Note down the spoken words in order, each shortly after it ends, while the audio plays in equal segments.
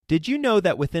Did you know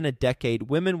that within a decade,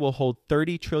 women will hold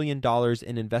 $30 trillion in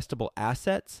investable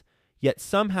assets? Yet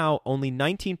somehow only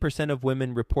 19% of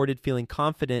women reported feeling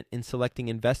confident in selecting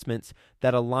investments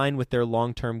that align with their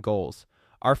long-term goals.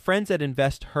 Our friends at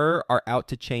InvestHer are out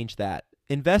to change that.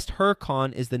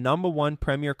 InvestHerCon is the #1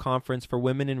 premier conference for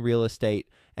women in real estate,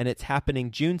 and it's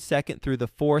happening June 2nd through the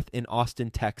 4th in Austin,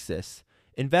 Texas.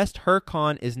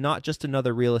 InvestHerCon is not just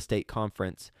another real estate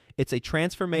conference. It's a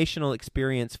transformational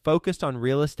experience focused on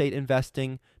real estate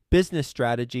investing, business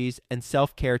strategies, and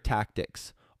self-care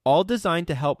tactics, all designed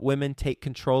to help women take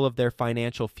control of their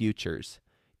financial futures.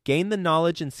 Gain the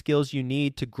knowledge and skills you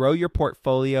need to grow your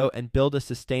portfolio and build a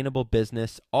sustainable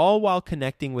business, all while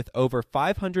connecting with over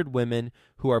 500 women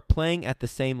who are playing at the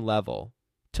same level.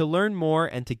 To learn more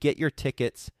and to get your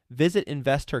tickets, visit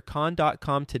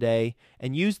InvestHerCon.com today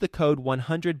and use the code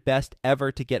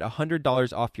 100BESTEVER to get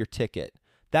 $100 off your ticket.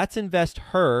 That's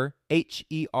InvestHer,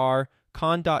 H-E-R,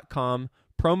 con.com,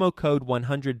 promo code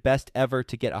 100BESTEVER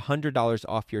to get $100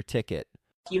 off your ticket.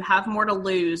 You have more to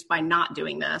lose by not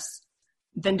doing this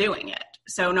than doing it.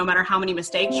 So no matter how many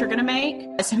mistakes you're going to make,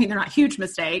 assuming they're not huge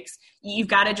mistakes, you've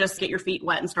got to just get your feet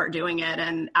wet and start doing it.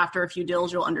 And after a few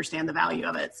deals, you'll understand the value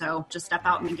of it. So just step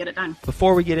out and get it done.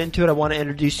 Before we get into it, I want to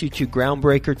introduce you to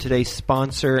Groundbreaker, today's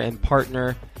sponsor and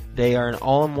partner. They are an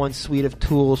all-in-one suite of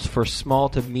tools for small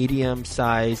to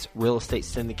medium-sized real estate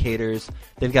syndicators.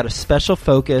 They've got a special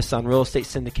focus on real estate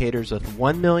syndicators with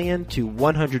 1 million to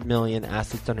 100 million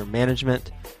assets under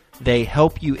management. They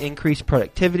help you increase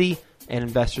productivity and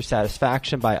investor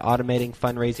satisfaction by automating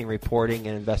fundraising, reporting,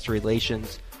 and investor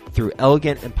relations through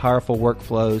elegant and powerful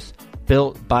workflows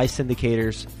built by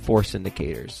syndicators for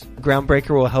syndicators.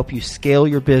 Groundbreaker will help you scale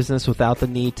your business without the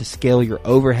need to scale your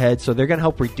overhead. So they're going to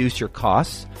help reduce your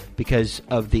costs because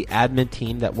of the admin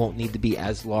team that won't need to be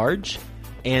as large.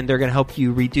 And they're going to help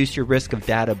you reduce your risk of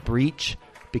data breach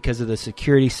because of the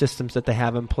security systems that they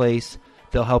have in place.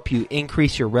 They'll help you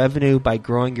increase your revenue by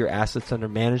growing your assets under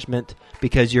management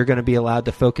because you're going to be allowed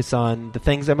to focus on the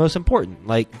things that are most important,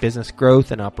 like business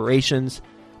growth and operations,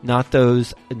 not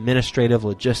those administrative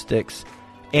logistics.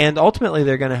 And ultimately,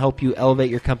 they're going to help you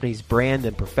elevate your company's brand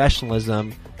and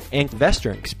professionalism and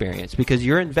investor experience because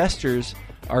your investors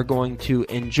are going to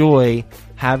enjoy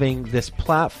having this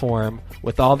platform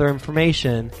with all their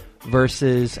information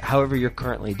versus however you're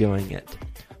currently doing it.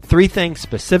 3 things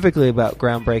specifically about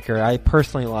Groundbreaker I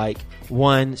personally like.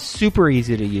 1, super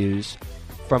easy to use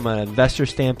from an investor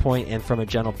standpoint and from a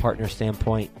general partner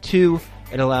standpoint. 2,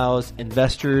 it allows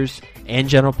investors and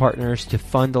general partners to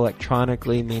fund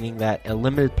electronically, meaning that a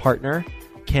limited partner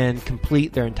can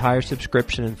complete their entire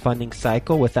subscription and funding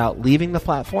cycle without leaving the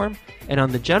platform. And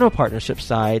on the general partnership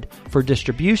side, for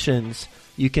distributions,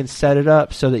 you can set it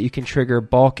up so that you can trigger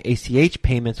bulk ACH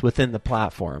payments within the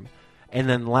platform. And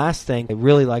then the last thing I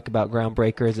really like about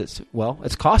Groundbreaker is it's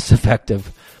cost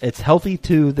effective. It's healthy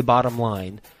to the bottom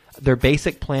line. Their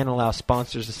basic plan allows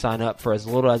sponsors to sign up for as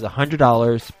little as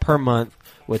 $100 per month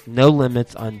with no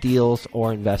limits on deals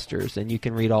or investors. And you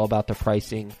can read all about the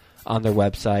pricing on their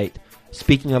website.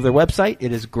 Speaking of their website,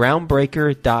 it is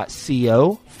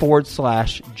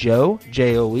groundbreaker.co/Joe,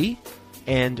 J-O-E.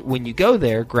 And when you go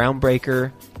there,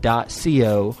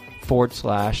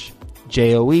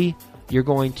 groundbreaker.co/Joe, you're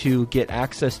going to get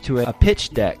access to a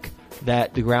pitch deck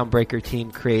that the Groundbreaker team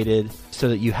created so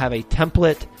that you have a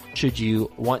template should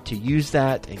you want to use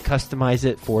that and customize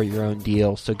it for your own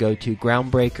deal. So go to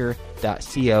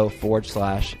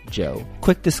groundbreaker.co/Joe.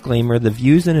 Quick disclaimer, the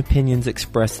views and opinions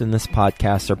expressed in this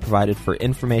podcast are provided for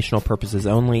informational purposes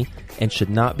only and should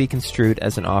not be construed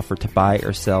as an offer to buy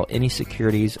or sell any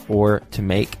securities or to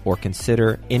make or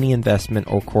consider any investment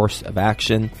or course of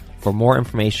action. For more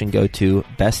information, go to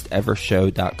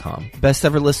bestevershow.com. Best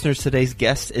Ever listeners, today's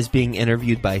guest is being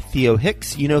interviewed by Theo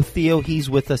Hicks. You know Theo,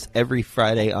 he's with us every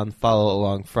Friday on Follow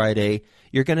Along Friday.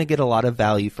 You're going to get a lot of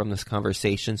value from this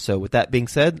conversation. So with that being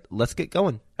said, let's get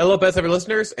going. Hello, Best Ever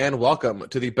listeners, and welcome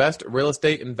to the Best Real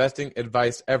Estate Investing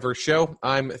Advice Ever show.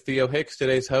 I'm Theo Hicks,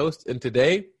 today's host, and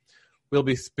today we'll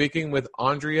be speaking with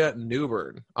Andrea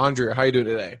Newbern. Andrea, how are you doing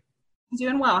today? I'm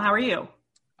doing well. How are you?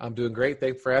 I'm doing great.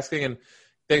 Thanks for asking, and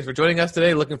thanks for joining us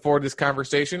today. Looking forward to this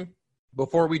conversation.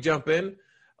 Before we jump in,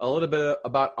 a little bit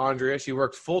about Andrea. She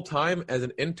worked full-time as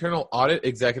an internal audit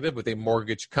executive with a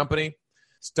mortgage company.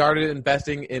 Started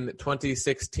investing in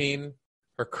 2016.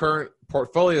 Her current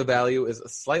portfolio value is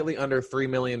slightly under $3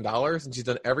 million, and she's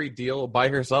done every deal by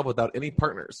herself without any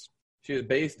partners. She is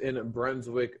based in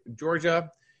Brunswick, Georgia.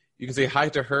 You can say hi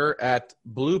to her at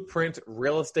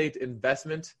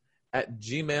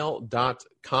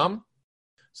blueprintrealestateinvestment@gmail.com.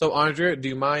 So, Andrea, do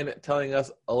you mind telling us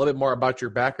a little bit more about your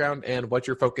background and what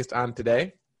you're focused on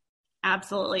today?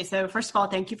 Absolutely. So first of all,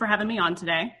 thank you for having me on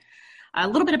today. A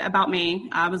little bit about me.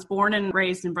 I was born and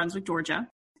raised in Brunswick, Georgia.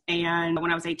 And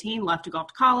when I was 18, left to go off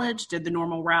to college, did the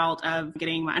normal route of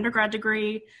getting my undergrad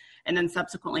degree and then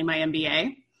subsequently my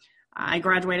MBA. I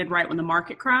graduated right when the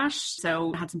market crashed,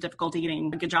 so had some difficulty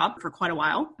getting a good job for quite a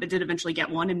while, but did eventually get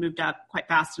one and moved up quite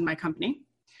fast in my company.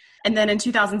 And then in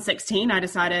 2016, I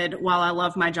decided, while I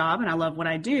love my job and I love what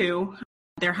I do,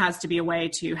 there has to be a way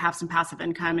to have some passive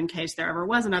income in case there ever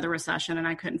was another recession and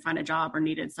I couldn't find a job or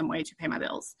needed some way to pay my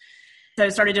bills. So I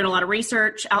started doing a lot of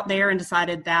research out there and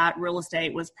decided that real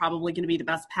estate was probably going to be the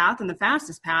best path and the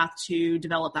fastest path to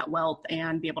develop that wealth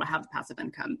and be able to have the passive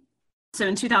income. So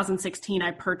in 2016,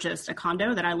 I purchased a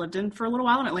condo that I lived in for a little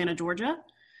while in Atlanta, Georgia,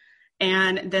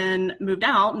 and then moved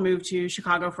out and moved to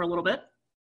Chicago for a little bit.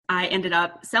 I ended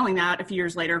up selling that a few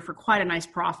years later for quite a nice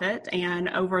profit. And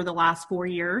over the last 4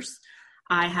 years,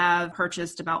 I have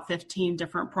purchased about 15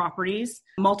 different properties,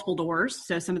 multiple doors.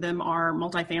 So some of them are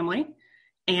multifamily.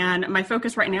 And my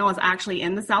focus right now is actually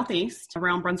in the Southeast,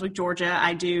 around Brunswick, Georgia.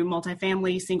 I do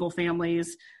multifamily, single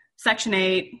families, Section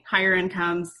 8, higher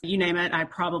incomes, you name it. I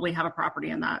probably have a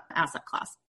property in that asset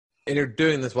class. And you're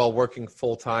doing this while working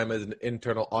full-time as an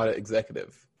internal audit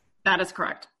executive. That is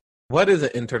correct. What is an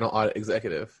internal audit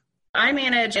executive? I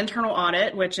manage internal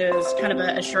audit, which is kind of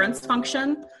an assurance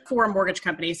function for a mortgage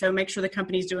company. So make sure the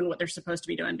company's doing what they're supposed to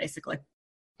be doing, basically.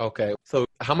 Okay. So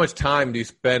how much time do you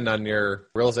spend on your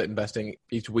real estate investing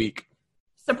each week?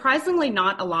 Surprisingly,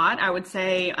 not a lot. I would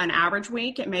say an average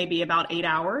week, it may be about 8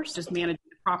 hours, just managing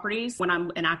the properties. When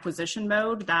I'm in acquisition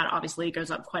mode, that obviously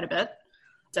goes up quite a bit.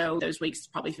 So those weeks,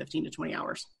 probably 15 to 20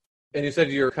 hours. And you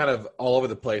said you're kind of all over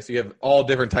the place. You have all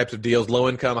different types of deals, low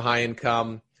income, high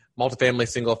income, multifamily,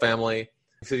 single family.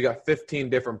 So you got 15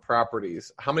 different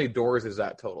properties. How many doors is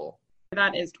that total?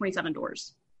 That is 27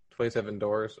 doors. 27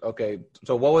 doors. Okay.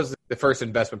 So what was the first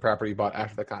investment property you bought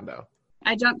after the condo?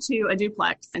 I jumped to a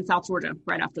duplex in South Georgia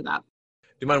right after that.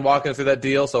 Do you mind walking through that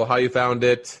deal? So how you found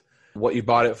it, what you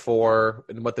bought it for,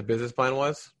 and what the business plan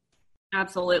was?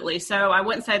 Absolutely. So I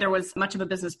wouldn't say there was much of a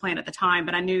business plan at the time,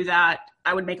 but I knew that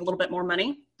I would make a little bit more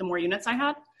money the more units I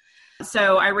had.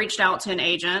 So I reached out to an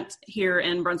agent here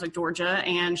in Brunswick, Georgia,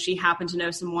 and she happened to know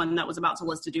someone that was about to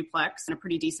list a duplex in a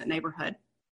pretty decent neighborhood.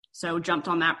 So jumped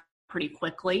on that pretty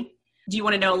quickly. Do you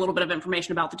want to know a little bit of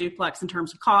information about the duplex in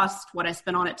terms of cost, what I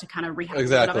spent on it to kind of rehab?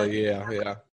 Exactly.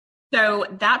 Yeah. So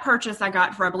that purchase I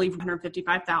got for, I believe,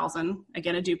 $155,000.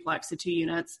 Again, a duplex, so 2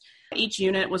 units. Each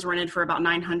unit was rented for about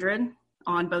 $900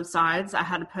 on both sides. I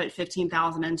had to put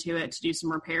 $15,000 into it to do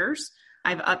some repairs.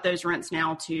 I've upped those rents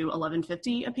now to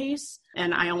 $1,150 a piece,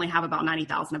 and I only have about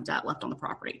 $90,000 of debt left on the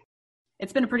property.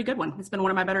 It's been a pretty good one. It's been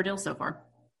one of my better deals so far.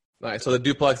 Nice. So the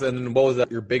duplex, and then what was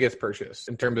your biggest purchase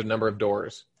in terms of number of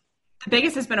doors? The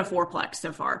biggest has been a 4-plex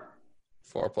so far.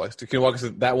 4-plex. Can you walk us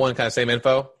through that one, kind of same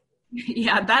info?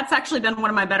 Yeah, that's actually been one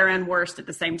of my better and worst at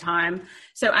the same time.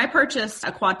 So I purchased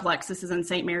a quadplex. This is in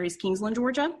St. Mary's, Kingsland,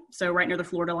 Georgia, so right near the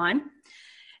Florida line.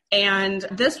 And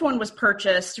this one was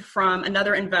purchased from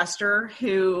another investor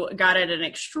who got it at an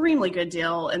extremely good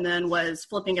deal and then was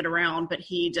flipping it around, but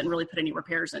he didn't really put any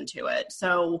repairs into it.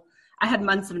 So I had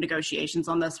months of negotiations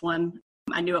on this one.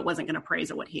 I knew it wasn't going to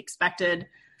appraise at what he expected.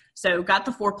 So got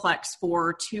the 4-plex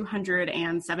for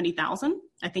 $270,000.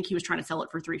 I think he was trying to sell it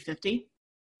for $350,000.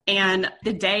 And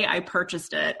the day I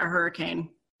purchased it, a hurricane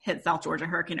hit South Georgia,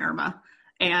 Hurricane Irma,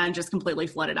 and just completely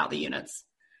flooded out the units.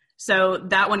 So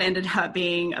that one ended up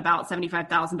being about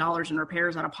 $75,000 in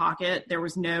repairs out of pocket. There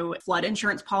was no flood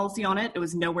insurance policy on it. It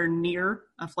was nowhere near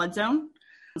a flood zone.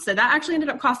 So that actually ended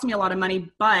up costing me a lot of money,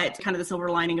 but kind of the silver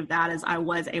lining of that is I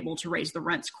was able to raise the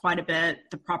rents quite a bit.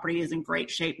 The property is in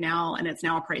great shape now, and it's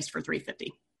now appraised for $350,000.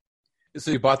 So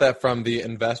you bought that from the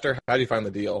investor. How do you find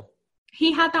the deal?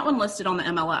 He had that one listed on the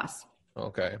MLS.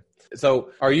 Okay.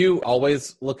 So are you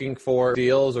always looking for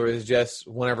deals, or is it just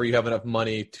whenever you have enough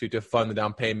money to fund the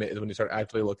down payment is when you start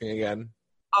actively looking again?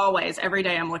 Always. Every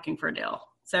day I'm looking for a deal.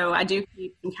 So I do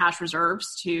keep some cash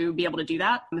reserves to be able to do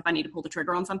that if I need to pull the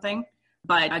trigger on something.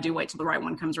 But I do wait till the right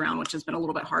one comes around, which has been a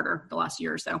little bit harder the last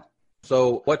year or so.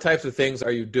 So what types of things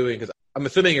are you doing? Because I'm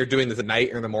assuming you're doing this at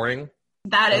night or in the morning?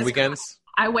 That is weekends?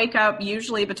 I wake up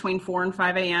usually between 4 and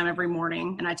 5 a.m. every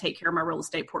morning, and I take care of my real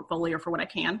estate portfolio for what I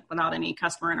can without any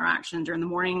customer interaction during the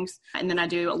mornings. And then I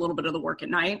do a little bit of the work at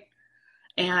night.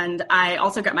 And I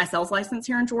also got my sales license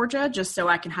here in Georgia just so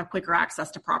I can have quicker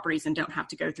access to properties and don't have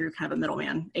to go through kind of a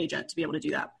middleman agent to be able to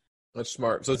do that. That's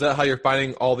smart. So is that how you're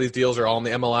finding all these deals are all on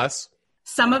the MLS?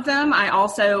 Some of them, I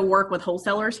also work with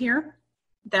wholesalers here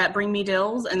that bring me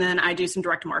deals, and then I do some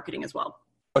direct marketing as well.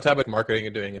 What type of marketing are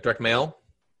you doing? Direct mail?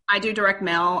 I do direct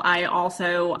mail. I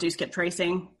also do skip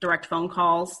tracing, direct phone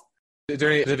calls. Is there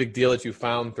any specific deal that you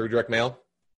found through direct mail?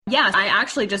 Yes, I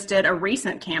actually just did a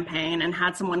recent campaign and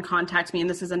had someone contact me, and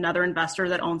this is another investor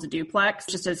that owns a duplex.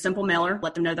 Just a simple mailer,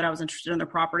 let them know that I was interested in their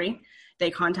property.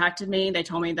 They contacted me. They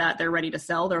told me that they're ready to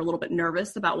sell. They're a little bit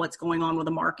nervous about what's going on with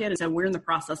the market. And so we're in the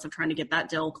process of trying to get that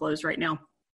deal closed right now.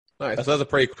 Nice. So that's a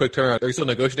pretty quick turnaround. Are you still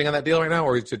negotiating on that deal right now,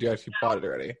 or did you actually bought it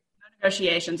already? No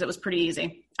negotiations. It was pretty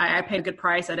easy. I paid a good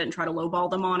price. I didn't try to lowball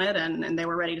them on it, and they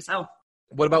were ready to sell.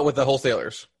 What about with the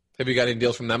wholesalers? Have you got any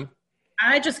deals from them?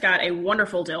 I just got a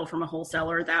wonderful deal from a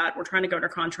wholesaler that we're trying to go to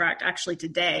contract actually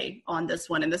today on this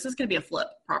one. And this is going to be a flip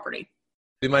property.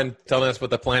 Do you mind telling us what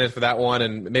the plan is for that one,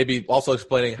 and maybe also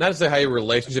explaining not necessarily how your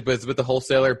relationship is with the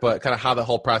wholesaler, but kind of how the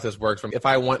whole process works? From if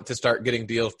I want to start getting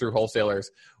deals through wholesalers,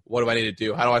 what do I need to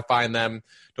do? How do I find them?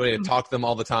 Do I need to talk to them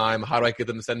all the time? How do I get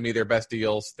them to send me their best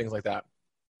deals? Things like that.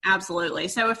 Absolutely.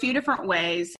 So a few different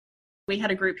ways. We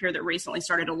had a group here that recently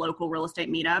started a local real estate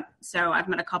meetup. So I've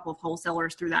met a couple of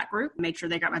wholesalers through that group, made sure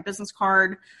they got my business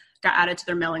card, got added to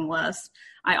their mailing list.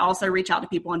 I also reach out to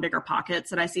people in bigger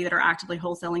pockets that I see that are actively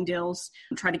wholesaling deals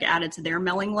and try to get added to their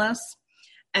mailing list.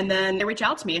 And then they reach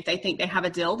out to me if they think they have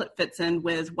a deal that fits in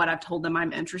with what I've told them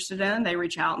I'm interested in. They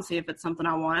reach out and see if it's something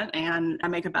I want. And I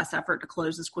make a best effort to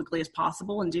close as quickly as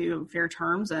possible and do fair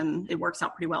terms. And it works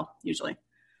out pretty well, usually.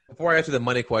 Before I answer the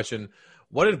money question,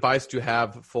 what advice do you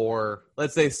have for,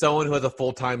 let's say, someone who has a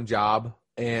full-time job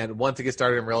and wants to get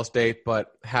started in real estate,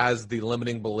 but has the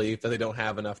limiting belief that they don't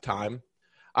have enough time?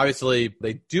 Obviously,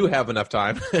 they do have enough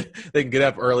time. They can get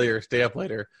up earlier, stay up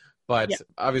later, but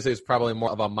obviously it's probably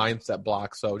more of a mindset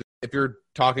block. So if you're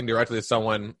talking directly to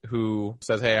someone who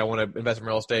says, hey, I want to invest in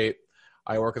real estate,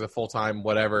 I work as a full-time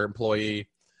whatever employee,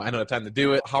 I don't have time to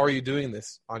do it. How are you doing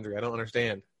this, Andre? I don't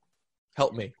understand.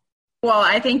 Help me. Well,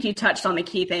 I think you touched on the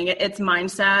key thing. It's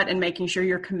mindset and making sure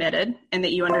you're committed and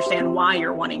that you understand why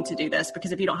you're wanting to do this.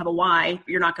 Because if you don't have a why,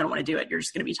 you're not going to want to do it. You're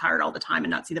just going to be tired all the time and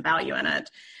not see the value in it.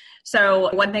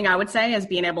 So one thing I would say is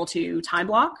being able to time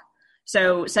block.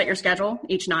 So set your schedule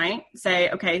each night.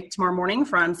 Say, okay, tomorrow morning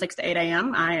from 6 to 8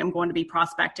 a.m., I am going to be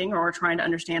prospecting or trying to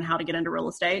understand how to get into real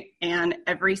estate. And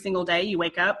every single day you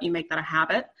wake up, you make that a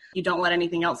habit. You don't let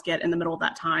anything else get in the middle of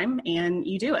that time, and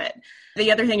you do it.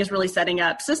 The other thing is really setting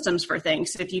up systems for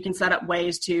things. So if you can set up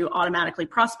ways to automatically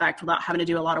prospect without having to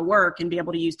do a lot of work and be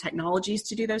able to use technologies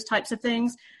to do those types of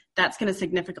things, that's going to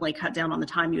significantly cut down on the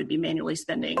time you would be manually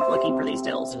spending looking for these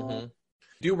deals. Mm-hmm.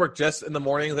 Do you work just in the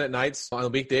mornings and at nights on the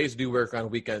weekdays? Do you work on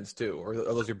weekends too, or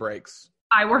are those your breaks?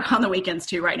 I work on the weekends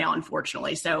too right now,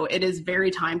 unfortunately. So it is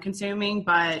very time consuming,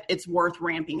 but it's worth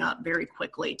ramping up very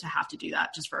quickly to have to do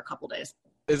that just for a couple days.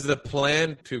 Is the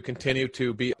plan to continue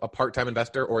to be a part-time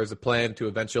investor, or is the plan to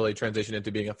eventually transition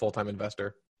into being a full-time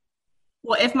investor?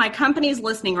 Well, if my company's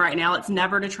listening right now, it's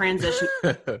never to transition to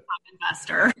a full-time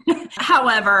investor.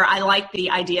 However, I like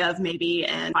the idea of maybe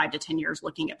in 5 to 10 years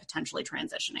looking at potentially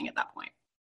transitioning at that point.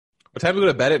 What time do you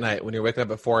go to bed at night when you're waking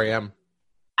up at 4 a.m.?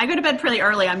 I go to bed pretty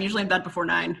early. I'm usually in bed before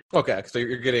 9. Okay, so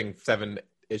you're getting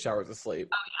 7-ish hours of sleep.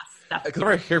 Oh, yes, definitely. Because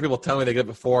I hear people tell me they get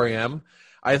up at 4 a.m.,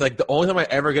 the only time I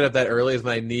ever get up that early is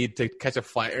when I need to catch a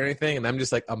flight or anything, and I'm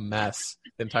just like a mess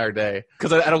the entire day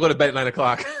because I don't go to bed at 9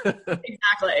 o'clock.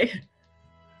 Exactly.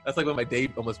 That's like when my day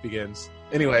almost begins.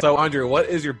 Anyway, so Andrea, what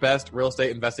is your best real estate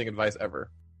investing advice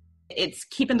ever? It's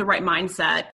keeping the right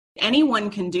mindset. Anyone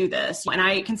can do this. And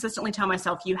I consistently tell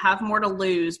myself, you have more to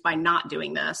lose by not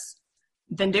doing this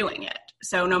than doing it.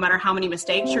 So no matter how many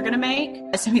mistakes you're going to make,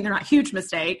 assuming they're not huge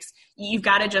mistakes, you've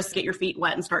got to just get your feet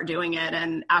wet and start doing it.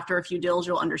 And after a few deals,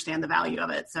 you'll understand the value of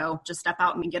it. So just step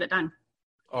out and get it done.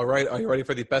 All right. Are you ready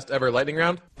for the best ever lightning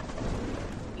round?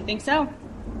 I think so.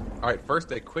 All right.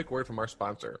 First, a quick word from our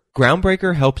sponsor.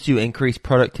 Groundbreaker helps you increase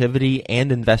productivity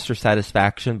and investor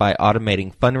satisfaction by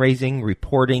automating fundraising,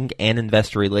 reporting, and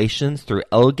investor relations through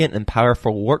elegant and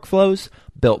powerful workflows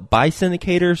built by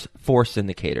syndicators for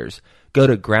syndicators. Go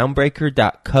to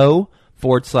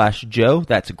groundbreaker.co/Joe.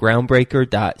 That's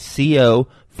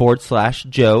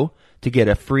groundbreaker.co/Joe to get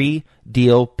a free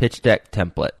deal pitch deck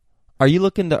template. Are you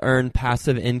looking to earn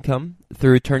passive income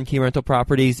through turnkey rental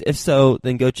properties? If so,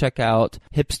 then go check out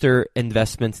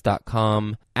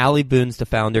hipsterinvestments.com. Allie Boone's the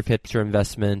founder of Hipster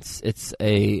Investments. It's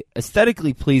a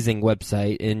aesthetically pleasing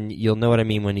website, and you'll know what I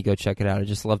mean when you go check it out. I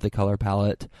just love the color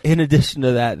palette. In addition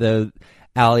to that, though,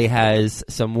 Allie has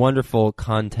some wonderful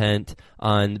content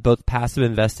on both passive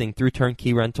investing through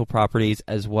turnkey rental properties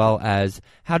as well as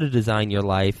how to design your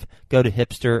life. Go to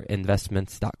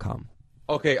hipsterinvestments.com.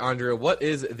 Okay, Andrea, what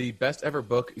is the best ever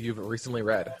book you've recently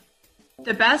read?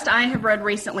 The best I have read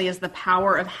recently is The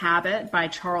Power of Habit by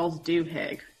Charles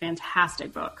Duhigg.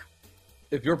 Fantastic book.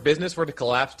 If your business were to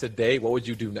collapse today, what would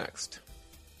you do next?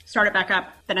 Start it back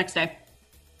up the next day.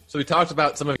 So we talked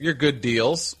about some of your good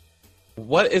deals.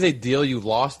 What is a deal you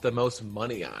lost the most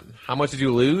money on? How much did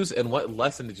you lose, and what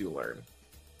lesson did you learn?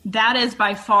 That is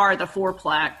by far the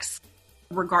fourplex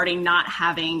regarding not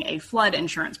having a flood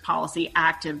insurance policy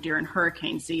active during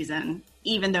hurricane season,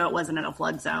 even though it wasn't in a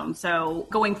flood zone. So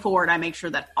going forward, I make sure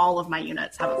that all of my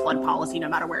units have a flood policy no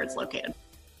matter where it's located.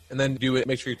 And then do you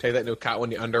make sure you take that into account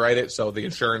when you underwrite it, so the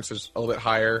insurance is a little bit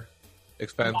higher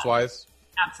expense-wise?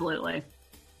 Absolutely.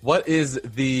 What is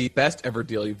the best ever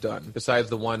deal you've done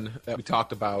besides the one that we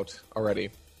talked about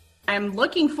already? I'm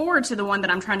looking forward to the one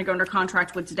that I'm trying to go under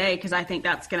contract with today because I think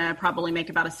that's going to probably make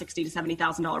about a $60,000 to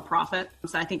 $70,000 profit.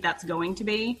 So I think that's going to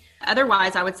be.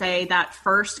 Otherwise, I would say that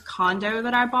first condo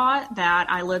that I bought that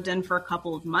I lived in for a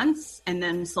couple of months and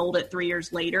then sold it 3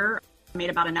 years later, I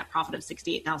made about a net profit of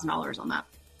 $68,000 on that.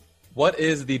 What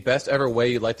is the best ever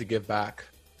way you'd like to give back?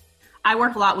 I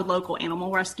work a lot with local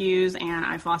animal rescues, and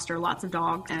I foster lots of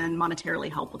dogs and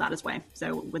monetarily help with that as well.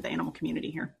 So with the animal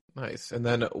community here. Nice. And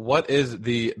then what is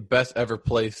the best ever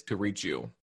place to reach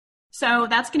you? So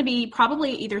that's going to be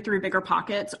probably either through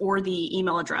BiggerPockets or the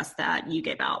email address that you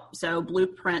gave out. So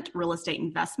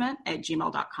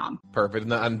blueprintrealestateinvestment@gmail.com. Perfect.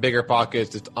 And then on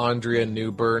BiggerPockets, it's Andrea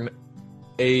Newbern,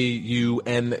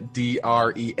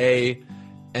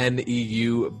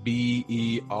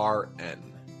 AUNDREANEUBERN.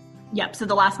 Yep. So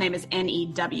the last name is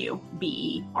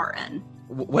NEWBERN.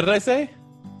 What did I say?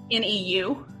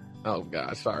 NEU. Oh,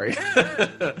 gosh, sorry.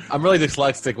 I'm really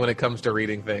dyslexic when it comes to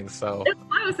reading things, so It's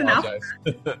close enough.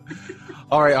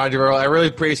 All right, Andrea, I really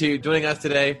appreciate you joining us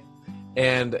today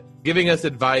and giving us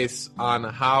advice on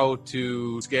how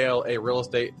to scale a real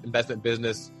estate investment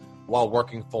business while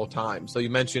working full-time. So you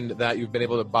mentioned that you've been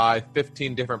able to buy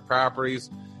 15 different properties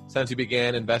since you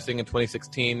began investing in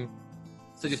 2016.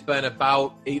 So you spend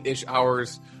about 8-ish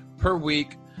hours per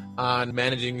week on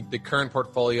managing the current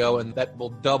portfolio, and that will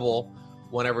double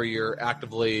whenever you're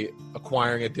actively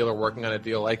acquiring a deal or working on a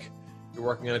deal like you're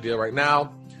working on a deal right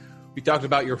now. We talked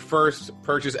about your first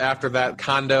purchase after that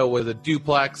condo was a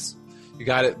duplex. You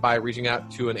got it by reaching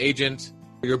out to an agent.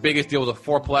 Your biggest deal was a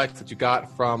fourplex that you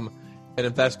got from an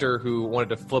investor who wanted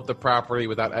to flip the property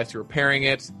without actually repairing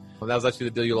it. Well, that was actually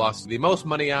the deal you lost the most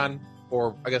money on,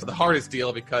 or I guess the hardest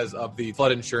deal because of the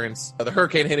flood insurance, the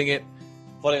hurricane hitting it,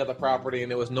 flooding out the property,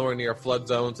 and it was nowhere near a flood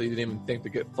zone, so you didn't even think to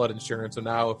get flood insurance. So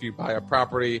now if you buy a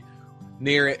property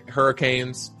near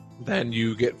hurricanes, then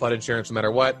you get flood insurance no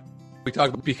matter what. We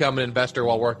talked about becoming an investor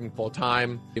while working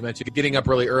full-time. You mentioned getting up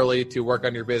really early to work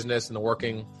on your business and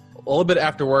working a little bit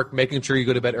after work, making sure you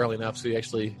go to bed early enough so you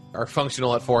actually are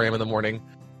functional at 4 a.m. in the morning.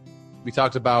 We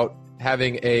talked about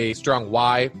having a strong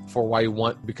why for why you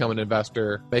want to become an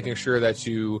investor, making sure that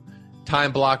you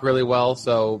time block really well.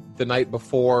 So the night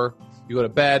before you go to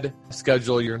bed,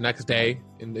 schedule your next day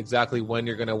and exactly when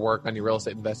you're going to work on your real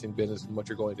estate investing business and what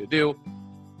you're going to do.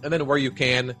 And then where you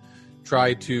can,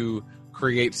 try to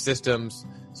create systems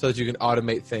so that you can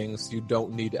automate things. You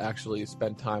don't need to actually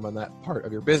spend time on that part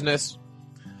of your business.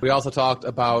 We also talked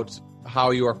about how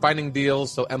you are finding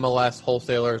deals. So MLS,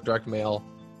 wholesalers, direct mail.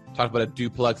 Talked about a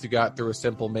duplex you got through a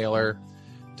simple mailer.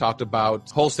 Talked about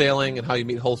wholesaling and how you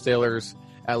meet wholesalers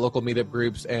at local meetup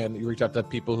groups, and you reach out to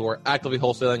people who are actively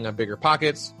wholesaling on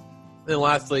BiggerPockets. And then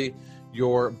lastly,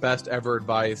 your best ever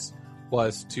advice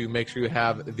was to make sure you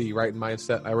have the right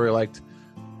mindset. I really liked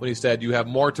when you said you have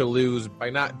more to lose by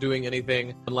not doing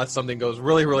anything unless something goes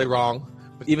really, really wrong.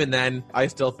 But even then, I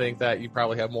still think that you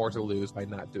probably have more to lose by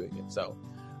not doing it. So,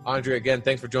 Andrea, again,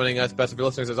 thanks for joining us. Best of your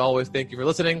listeners, as always, thank you for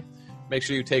listening. Make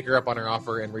sure you take her up on her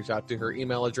offer and reach out to her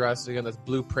email address. Again, that's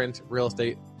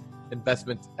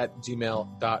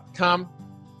blueprintrealestateinvestment@gmail.com.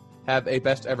 Have a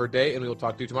best ever day, and we will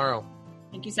talk to you tomorrow.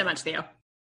 Thank you so much, Theo.